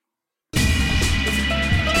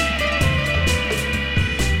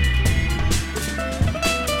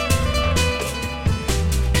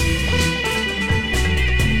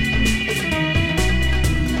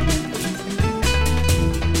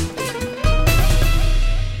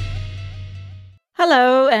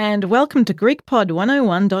and welcome to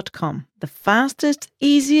GreekPod101.com, the fastest,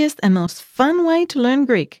 easiest, and most fun way to learn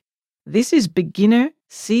Greek. This is Beginner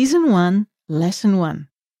Season 1, Lesson 1.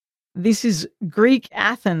 This is Greek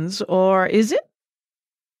Athens, or is it?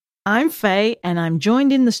 I'm Faye, and I'm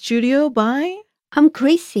joined in the studio by... I'm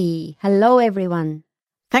Chrissy. Hello, everyone.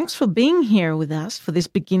 Thanks for being here with us for this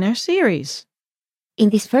beginner series. In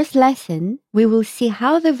this first lesson, we will see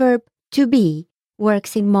how the verb to be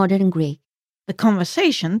works in modern Greek. The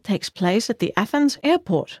conversation takes place at the Athens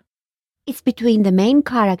airport. It's between the main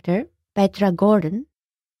character, Petra Gordon,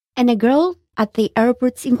 and a girl at the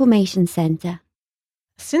airport's information center.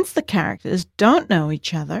 Since the characters don't know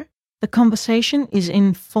each other, the conversation is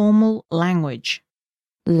in formal language.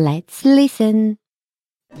 Let's listen.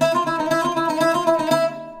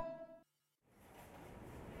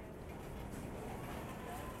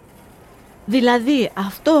 Δηλαδή,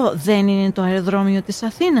 αυτό δεν είναι το αεροδρόμιο της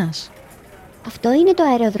Αθήνας. Αυτό είναι το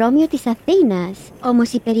αεροδρόμιο της Αθήνας,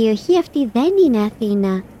 όμως η περιοχή αυτή δεν είναι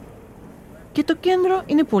Αθήνα. Και το κέντρο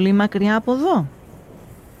είναι πολύ μακριά από εδώ.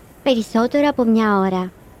 Περισσότερο από μια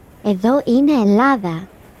ώρα. Εδώ είναι Ελλάδα.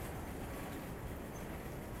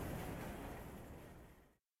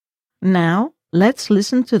 Now, let's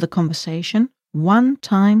listen to the conversation one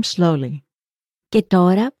time slowly. Και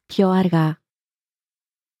τώρα πιο αργά.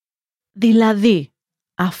 Δηλαδή,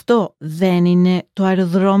 αυτό δεν είναι το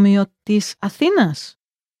αεροδρόμιο της Αθήνας.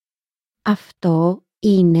 Αυτό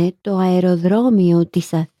είναι το αεροδρόμιο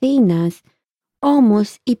της Αθήνας,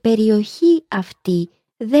 όμως η περιοχή αυτή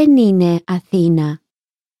δεν είναι Αθήνα.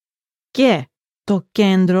 Και το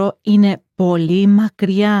κέντρο είναι πολύ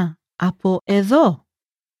μακριά από εδώ.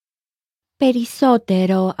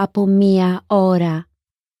 Περισσότερο από μία ώρα.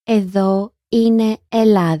 Εδώ είναι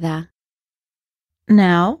Ελλάδα.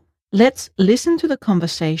 Now, let's listen to the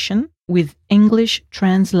conversation with English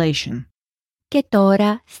translation. Και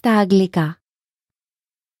τώρα στα αγγλικά.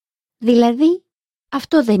 Δηλαδή,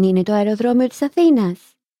 αυτό δεν είναι το αεροδρόμιο της Αθήνας.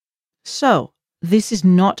 So, this is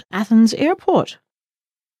not Athens Airport.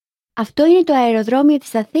 Αυτό είναι το αεροδρόμιο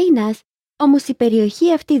της Αθήνας, όμως η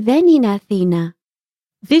περιοχή αυτή δεν είναι Αθήνα.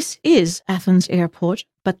 This is Athens Airport,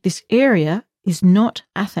 but this area is not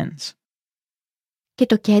Athens. Και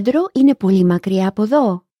το κέντρο είναι πολύ μακριά από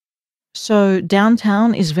εδώ. So,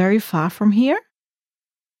 downtown is very far from here?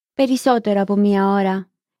 Περισσότερο από μία ώρα.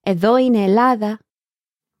 Εδώ είναι Ελλάδα.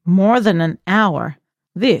 More than an hour.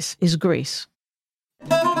 This is Greece.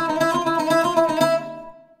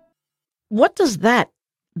 What does that,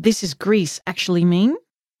 this is Greece, actually mean?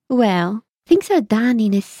 Well, things are done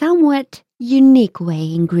in a somewhat unique way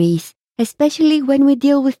in Greece, especially when we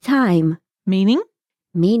deal with time. Meaning?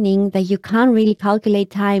 Meaning that you can't really calculate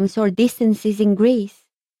times or distances in Greece.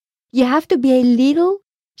 You have to be a little,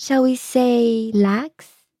 shall we say, lax.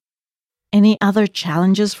 Any other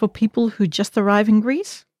challenges for people who just arrive in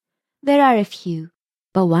Greece? There are a few,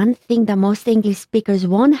 but one thing that most English speakers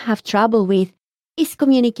won't have trouble with is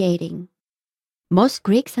communicating. Most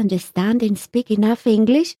Greeks understand and speak enough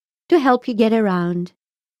English to help you get around.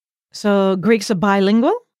 So, Greeks are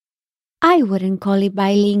bilingual? I wouldn't call it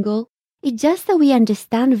bilingual. It's just that we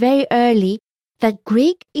understand very early that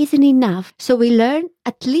Greek isn't enough, so we learn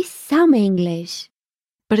at least some English.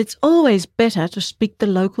 But it's always better to speak the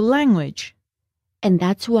local language. And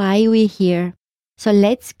that's why we're here. So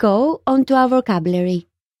let's go on to our vocabulary.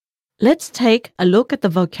 Let's take a look at the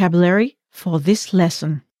vocabulary for this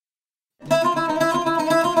lesson.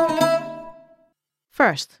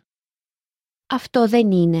 First, Αυτό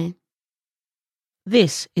δεν είναι.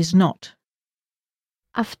 this is not.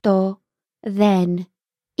 Αυτό δεν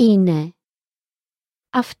είναι.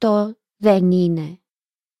 Αυτό δεν είναι.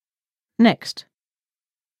 Next,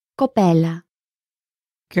 Κοπέλα.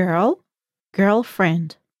 girl, girlfriend.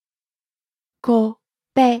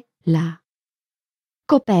 Κοπέλα.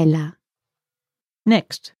 Κοπέλα.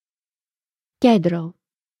 Next, Κέντρο.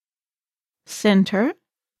 center,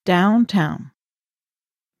 downtown.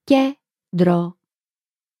 Κέντρο.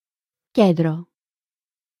 Κέντρο.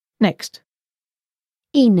 Next,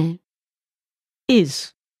 Είναι.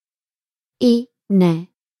 is. Είναι.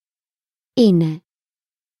 Είναι.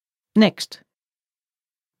 Next,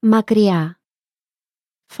 Μακριά.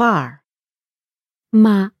 far.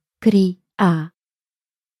 Μακριά.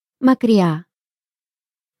 Μακριά.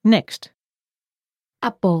 Next,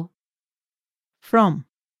 Από. from.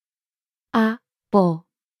 Από.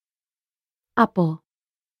 Από.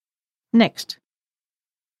 Next,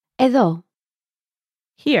 Εδώ.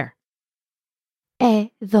 here.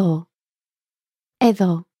 Εδώ.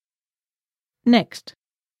 Εδώ. Next,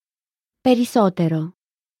 Περισσότερο.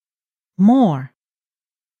 more.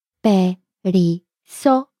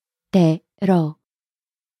 Περισσότερο.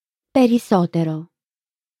 Περισσότερο.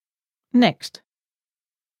 Next,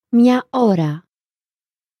 Μια ώρα.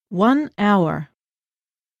 1 hour.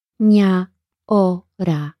 Μια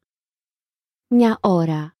ώρα. Μια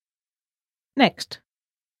ώρα. Next,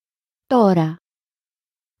 Τώρα.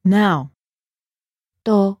 now.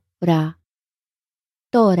 Τώρα.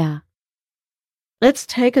 Τώρα. Let's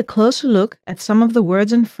take a closer look at some of the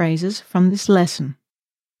words and phrases from this lesson.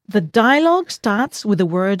 The dialogue starts with the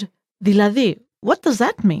word δηλαδή. What does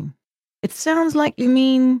that mean? It sounds like you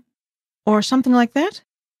mean, or something like that.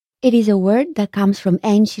 It is a word that comes from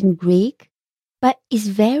ancient Greek, but is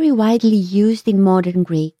very widely used in modern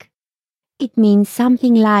Greek. It means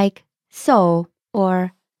something like so,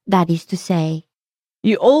 or that is to say.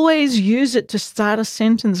 You always use it to start a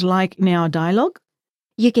sentence like in our dialogue.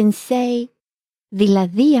 You can say,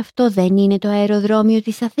 δηλαδή αυτό δεν είναι το αεροδρόμιο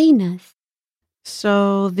της Αθήνας.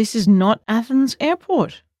 So this is not Athens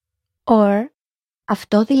Airport. Or,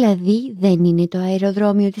 αυτό δηλαδή δεν είναι το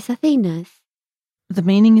αεροδρόμιο της Αθήνας. The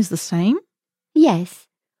meaning is the same. Yes.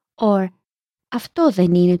 Or, αυτό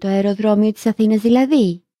δεν είναι το αεροδρόμιο της Αθήνας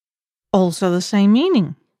δηλαδή. Also the same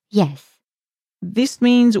meaning. Yes. This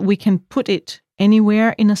means we can put it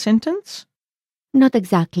anywhere in a sentence. Not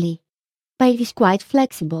exactly, but it is quite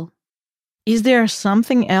flexible. Is there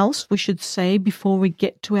something else we should say before we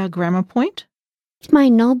get to our grammar point? It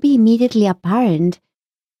might not be immediately apparent,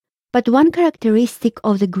 but one characteristic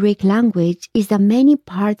of the Greek language is that many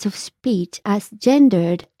parts of speech are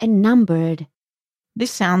gendered and numbered.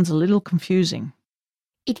 This sounds a little confusing.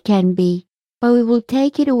 It can be, but we will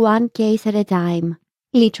take it one case at a time,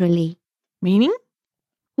 literally. Meaning?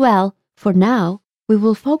 Well, for now, we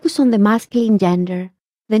will focus on the masculine gender,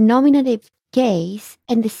 the nominative case,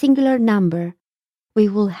 and the singular number. We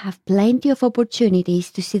will have plenty of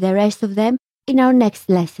opportunities to see the rest of them in our next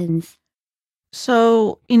lessons.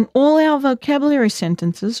 So, in all our vocabulary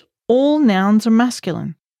sentences, all nouns are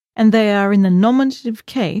masculine, and they are in the nominative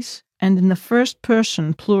case and in the first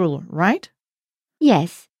person plural, right?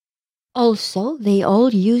 Yes. Also, they all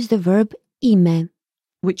use the verb είμαι,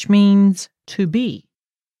 Which means to be.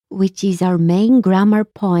 which is our main grammar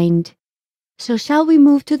point. So shall we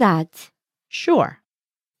move to that? Sure.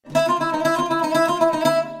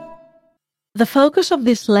 The focus of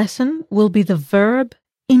this lesson will be the verb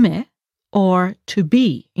είμαι, or to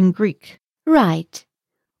be in Greek. Right.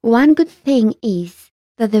 One good thing is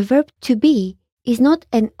that the verb to be is not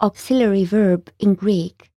an auxiliary verb in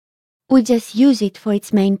Greek. We just use it for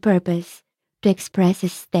its main purpose, to express a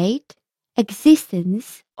state,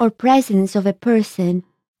 existence, or presence of a person,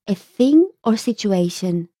 a thing, or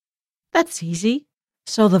situation. That's easy.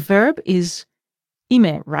 So the verb is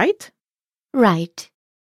είμαι, right? Right.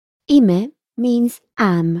 Είμαι means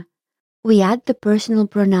am. We add the personal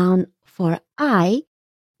pronoun for I,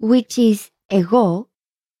 which is εγώ,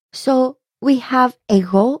 so we have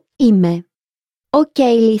εγώ είμαι.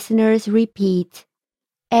 Okay, listeners, repeat.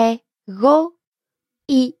 Εγώ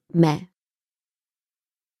είμαι.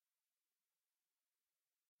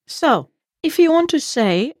 So, if you want to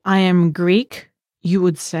say I am Greek, you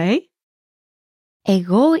would say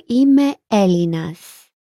Εγώ είμαι Έλληνας.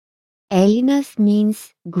 Έλληνας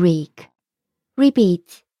means Greek.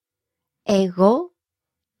 Repeat. Εγώ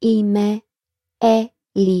είμαι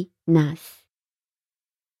Έλληνας.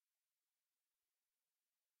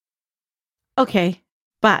 okay,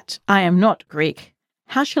 but I am not Greek.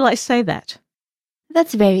 How shall I say that?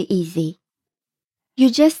 That's very easy. You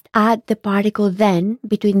just add the particle then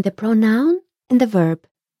between the pronoun and the verb.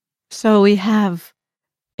 So we have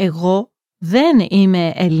εγώ δεν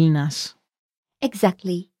είμαι Έλληνας.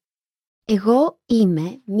 Exactly. Εγώ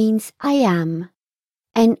είμαι means I am,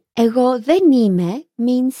 and εγώ δεν είμαι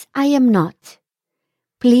means I am not.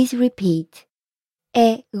 Please repeat.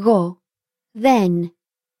 Εγώ δεν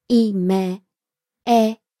είμαι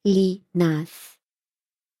Έλληνας.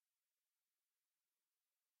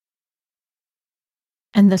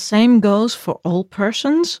 And the same goes for all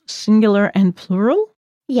persons, singular and plural?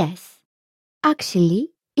 Yes. Actually,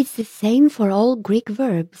 it's the same for all Greek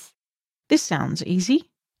verbs. This sounds easy.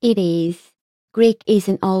 It is. Greek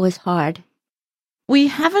isn't always hard. We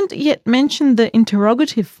haven't yet mentioned the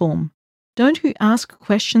interrogative form. Don't you ask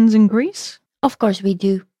questions in Greece? Of course we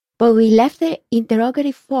do. But we left the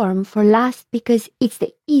interrogative form for last because it's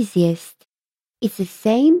the easiest. It's the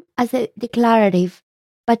same as the declarative,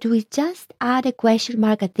 but we just add a question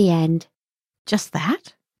mark at the end. Just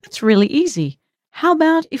that? That's really easy. How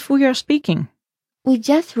about if we are speaking? We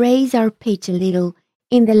just raise our pitch a little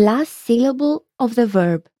in the last syllable of the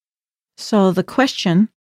verb. So the question,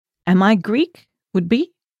 am I Greek, would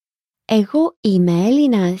be? Εγώ είμαι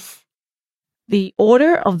Έλληνας. The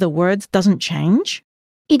order of the words doesn't change.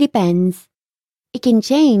 It depends. It can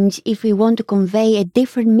change if we want to convey a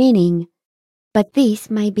different meaning, but this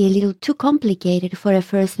might be a little too complicated for a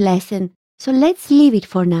first lesson, so let's leave it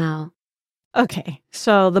for now. Okay,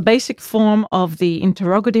 so the basic form of the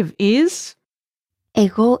interrogative is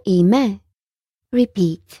Εγώ είμαι.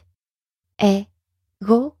 Repeat.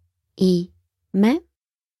 Εγώ είμαι.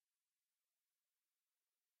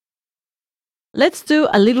 Let's do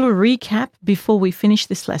a little recap before we finish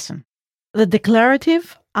this lesson. The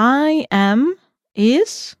declarative I am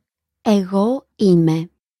is Εγώ είμαι.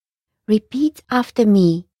 Repeat after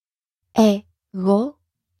me. Εγώ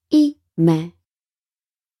είμαι.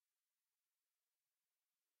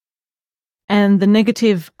 and the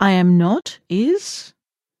negative I am not is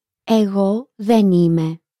Εγώ δεν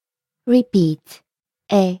είμαι. Repeat.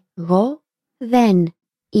 Εγώ δεν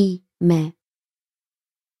είμαι.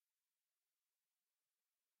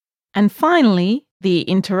 And finally, the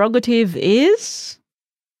interrogative is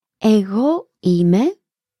Εγώ είμαι.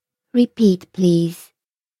 Repeat, please.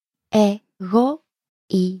 Εγώ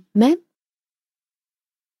είμαι.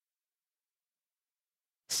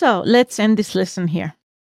 So let's end this lesson here.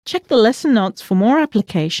 Check the lesson notes for more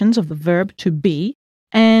applications of the verb to be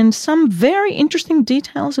and some very interesting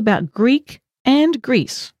details about Greek and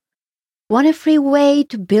Greece. Want a free way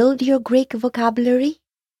to build your Greek vocabulary?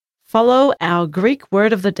 Follow our Greek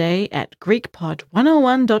word of the day at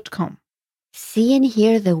GreekPod101.com. See and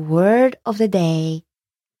hear the word of the day.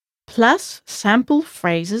 Plus sample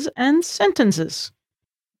phrases and sentences.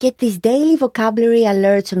 Get these daily vocabulary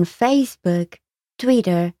alerts on Facebook,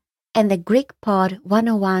 Twitter, and the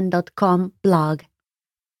GreekPod101.com blog.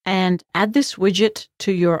 And add this widget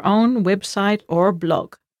to your own website or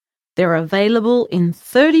blog. They're available in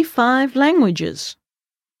 35 languages.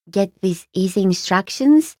 Get these easy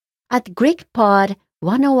instructions at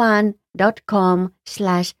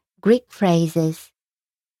GreekPod101.com/Greek phrases.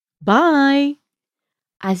 Bye!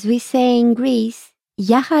 As we say in Greece,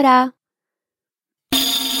 Γεια χαρά!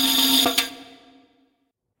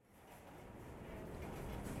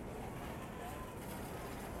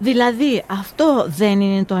 Δηλαδή, αυτό δεν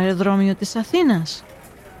είναι το αεροδρόμιο της Αθήνας.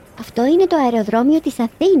 Αυτό είναι το αεροδρόμιο της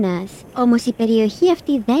Αθήνας, όμως η περιοχή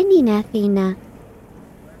αυτή δεν είναι Αθήνα.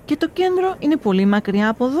 Και το κέντρο είναι πολύ μακριά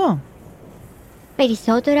από εδώ.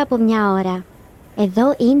 Περισσότερο από μια ώρα.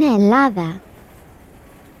 Εδώ είναι Ελλάδα.